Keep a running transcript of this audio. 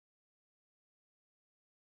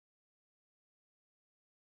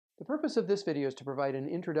The purpose of this video is to provide an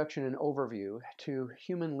introduction and overview to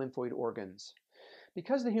human lymphoid organs.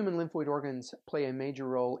 Because the human lymphoid organs play a major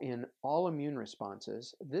role in all immune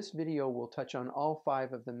responses, this video will touch on all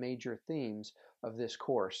 5 of the major themes of this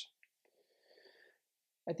course.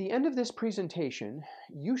 At the end of this presentation,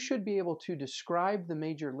 you should be able to describe the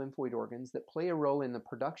major lymphoid organs that play a role in the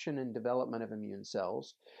production and development of immune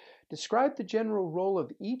cells, describe the general role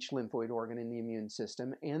of each lymphoid organ in the immune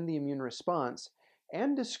system and the immune response,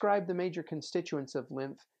 and describe the major constituents of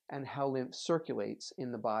lymph and how lymph circulates in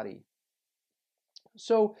the body.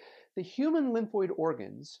 So, the human lymphoid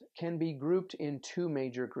organs can be grouped in 2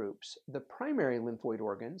 major groups. The primary lymphoid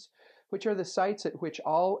organs, which are the sites at which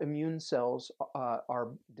all immune cells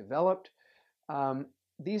are developed.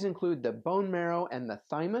 These include the bone marrow and the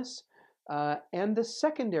thymus, and the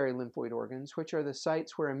secondary lymphoid organs, which are the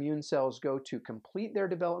sites where immune cells go to complete their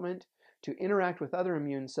development, to interact with other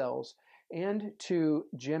immune cells, and to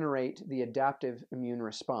generate the adaptive immune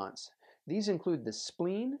response. These include the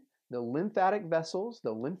spleen, the lymphatic vessels,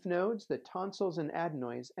 the lymph nodes, the tonsils and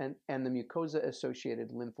adenoids, and the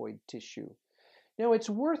mucosa-associated lymphoid tissue. Now, it's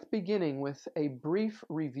worth beginning with a brief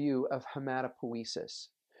review of hematopoiesis.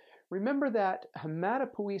 Remember that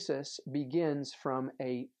hematopoiesis begins from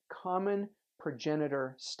a common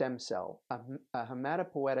progenitor stem cell, a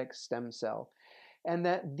hematopoietic stem cell, and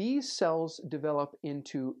that these cells develop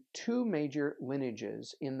into 2 major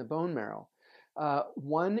lineages in the bone marrow.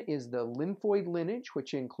 One is the lymphoid lineage,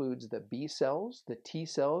 which includes the B cells, the T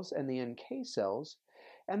cells, and the NK cells.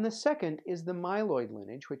 And the second is the myeloid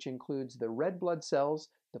lineage, which includes the red blood cells,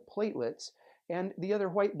 the platelets, and the other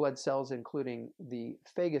white blood cells, including the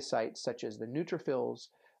phagocytes, such as the neutrophils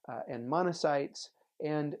and monocytes,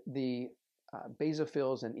 and the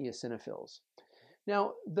basophils and eosinophils.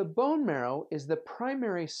 Now, the bone marrow is the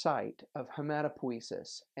primary site of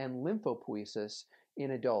hematopoiesis and lymphopoiesis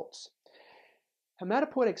in adults.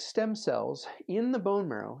 Hematopoietic stem cells in the bone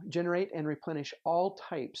marrow generate and replenish all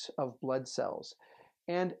types of blood cells,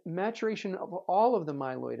 and maturation of all of the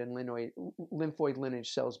myeloid and lymphoid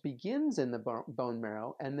lineage cells begins in the bone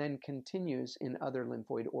marrow and then continues in other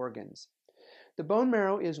lymphoid organs. The bone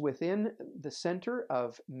marrow is within the center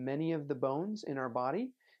of many of the bones in our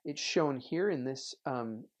body. It's shown here in this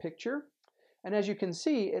picture. And as you can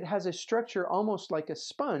see, it has a structure almost like a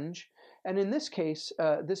sponge. And in this case,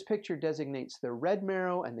 this picture designates the red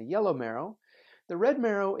marrow and the yellow marrow. The red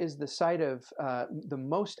marrow is the site of the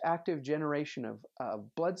most active generation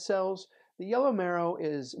of blood cells. The yellow marrow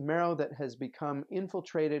is marrow that has become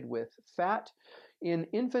infiltrated with fat. In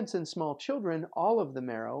infants and small children, all of the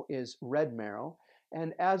marrow is red marrow.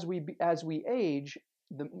 And as we age,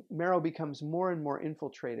 the marrow becomes more and more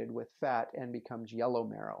infiltrated with fat and becomes yellow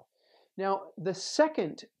marrow. Now, the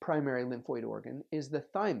second primary lymphoid organ is the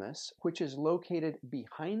thymus, which is located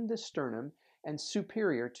behind the sternum and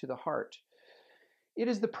superior to the heart. It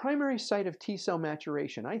is the primary site of T-cell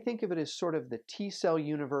maturation. I think of it as sort of the T-cell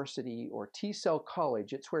university or T-cell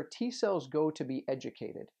college. It's where T-cells go to be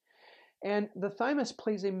educated. And the thymus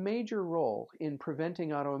plays a major role in preventing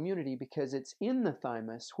autoimmunity because it's in the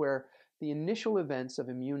thymus where the initial events of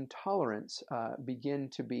immune tolerance begin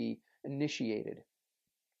to be initiated.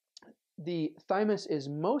 The thymus is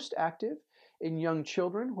most active in young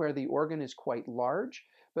children where the organ is quite large,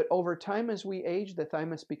 but over time as we age, the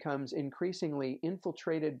thymus becomes increasingly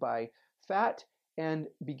infiltrated by fat and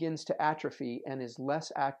begins to atrophy and is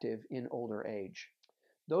less active in older age.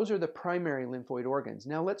 Those are the primary lymphoid organs.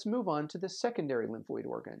 Now let's move on to the secondary lymphoid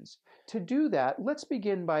organs. To do that, let's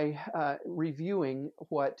begin by reviewing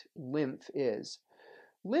what lymph is.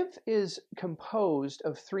 Lymph is composed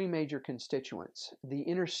of 3 major constituents. The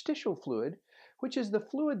interstitial fluid, which is the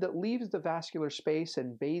fluid that leaves the vascular space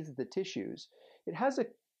and bathes the tissues. It has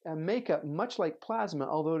a makeup much like plasma,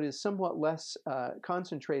 although it is somewhat less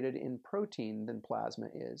concentrated in protein than plasma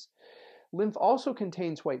is. Lymph also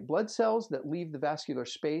contains white blood cells that leave the vascular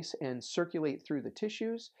space and circulate through the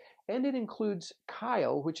tissues, and it includes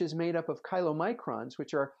chyle, which is made up of chylomicrons,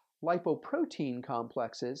 which are lipoprotein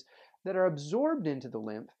complexes that are absorbed into the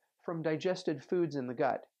lymph from digested foods in the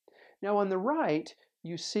gut. Now on the right,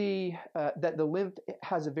 you see that the lymph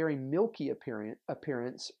has a very milky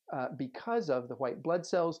appearance because of the white blood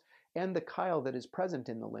cells and the chyle that is present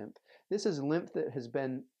in the lymph. This is lymph that has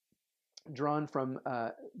been drawn from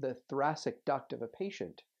the thoracic duct of a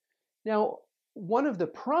patient. Now, one of the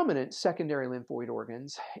prominent secondary lymphoid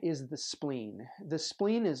organs is the spleen. The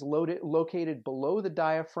spleen is located below the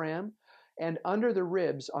diaphragm and under the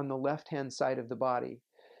ribs on the left-hand side of the body.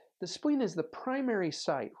 The spleen is the primary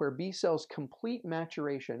site where B cells complete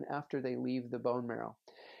maturation after they leave the bone marrow.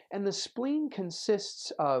 And the spleen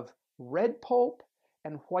consists of red pulp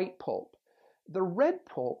and white pulp. The red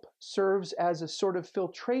pulp serves as a sort of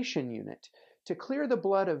filtration unit to clear the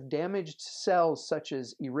blood of damaged cells such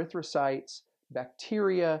as erythrocytes,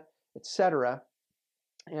 bacteria, etc.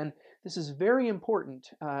 And this is very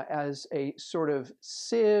important as a sort of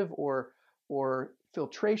sieve or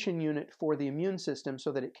filtration unit for the immune system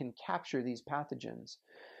so that it can capture these pathogens.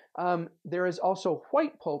 There is also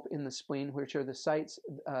white pulp in the spleen, which are the sites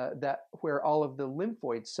where all of the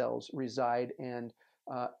lymphoid cells reside and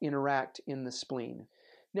interact in the spleen.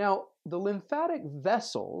 Now, the lymphatic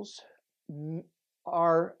vessels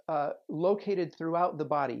are located throughout the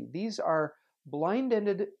body. These are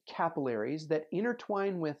blind-ended capillaries that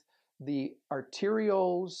intertwine with the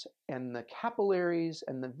arterioles and the capillaries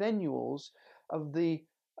and the venules of the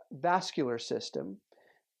vascular system.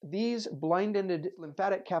 These blind-ended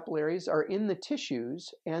lymphatic capillaries are in the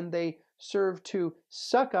tissues, and they serve to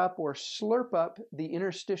suck up or slurp up the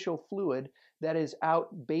interstitial fluid that is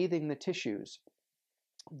out bathing the tissues.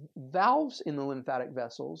 Valves in the lymphatic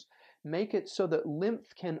vessels make it so that lymph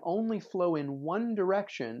can only flow in one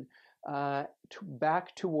direction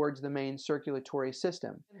back towards the main circulatory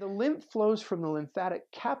system. The lymph flows from the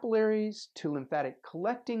lymphatic capillaries to lymphatic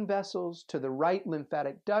collecting vessels to the right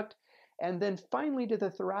lymphatic duct, and then finally to the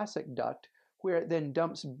thoracic duct, where it then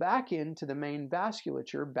dumps back into the main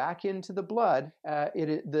vasculature, back into the blood.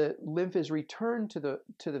 The lymph is returned to the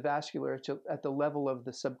vasculature at the level of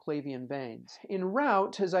the subclavian veins. En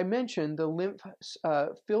route, as I mentioned, the lymph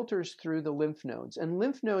filters through the lymph nodes, and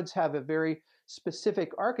lymph nodes have a very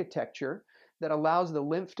specific architecture that allows the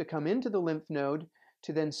lymph to come into the lymph node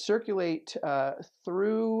to then circulate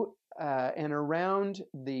through and around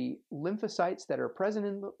the lymphocytes that are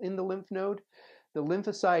present in the lymph node. The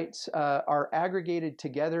lymphocytes are aggregated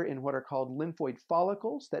together in what are called lymphoid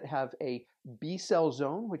follicles that have a B cell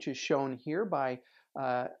zone, which is shown here by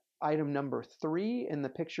item number 3 in the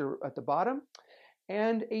picture at the bottom,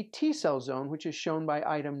 and a T cell zone, which is shown by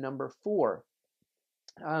item number 4.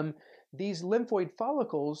 These lymphoid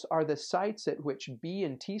follicles are the sites at which B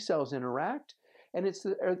and T cells interact, and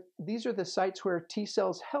these are the sites where T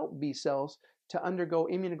cells help B cells to undergo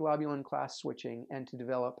immunoglobulin class switching and to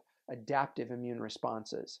develop adaptive immune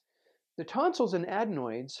responses. The tonsils and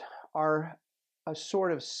adenoids are a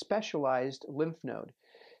sort of specialized lymph node.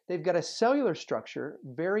 They've got a cellular structure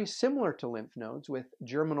very similar to lymph nodes with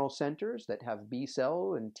germinal centers that have B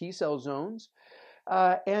cell and T cell zones.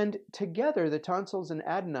 And together, the tonsils and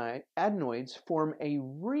adenoids form a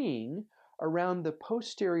ring around the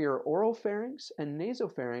posterior oropharynx and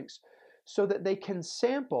nasopharynx so that they can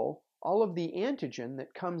sample all of the antigen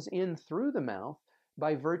that comes in through the mouth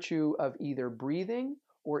by virtue of either breathing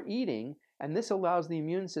or eating, and this allows the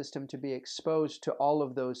immune system to be exposed to all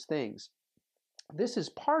of those things. This is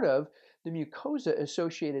part of the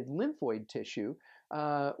mucosa-associated lymphoid tissue,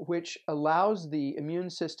 which allows the immune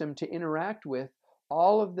system to interact with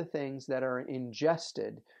all of the things that are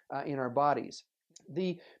ingested in our bodies.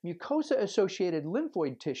 The mucosa-associated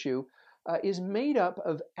lymphoid tissue is made up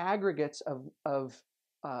of aggregates of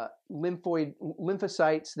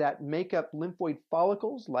lymphocytes that make up lymphoid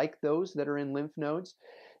follicles like those that are in lymph nodes.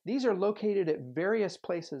 These are located at various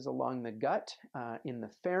places along the gut, in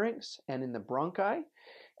the pharynx and in the bronchi.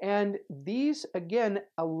 And these, again,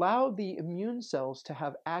 allow the immune cells to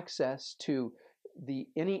have access to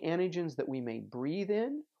any antigens that we may breathe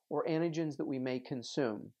in or antigens that we may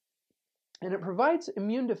consume. And it provides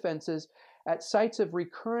immune defenses at sites of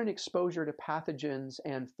recurrent exposure to pathogens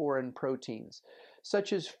and foreign proteins,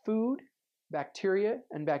 such as food, bacteria,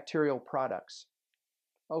 and bacterial products.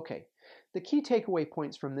 Okay, the key takeaway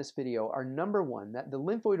points from this video are: number 1, that the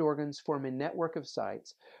lymphoid organs form a network of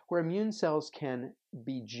sites where immune cells can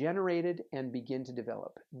be generated and begin to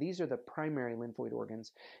develop. These are the primary lymphoid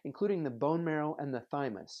organs, including the bone marrow and the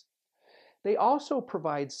thymus. They also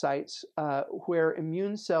provide sites where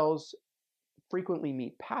immune cells frequently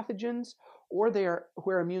meet pathogens, or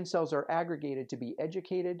where immune cells are aggregated to be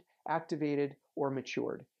educated, activated, or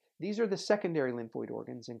matured. These are the secondary lymphoid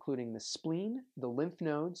organs, including the spleen, the lymph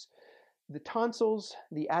nodes, the tonsils,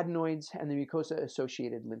 the adenoids, and the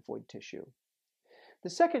mucosa-associated lymphoid tissue. The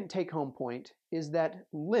second take-home point is that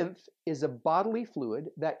lymph is a bodily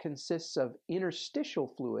fluid that consists of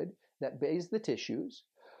interstitial fluid that bathes the tissues,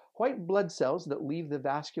 white blood cells that leave the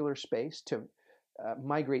vascular space to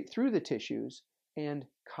migrate through the tissues, and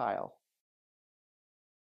chyle.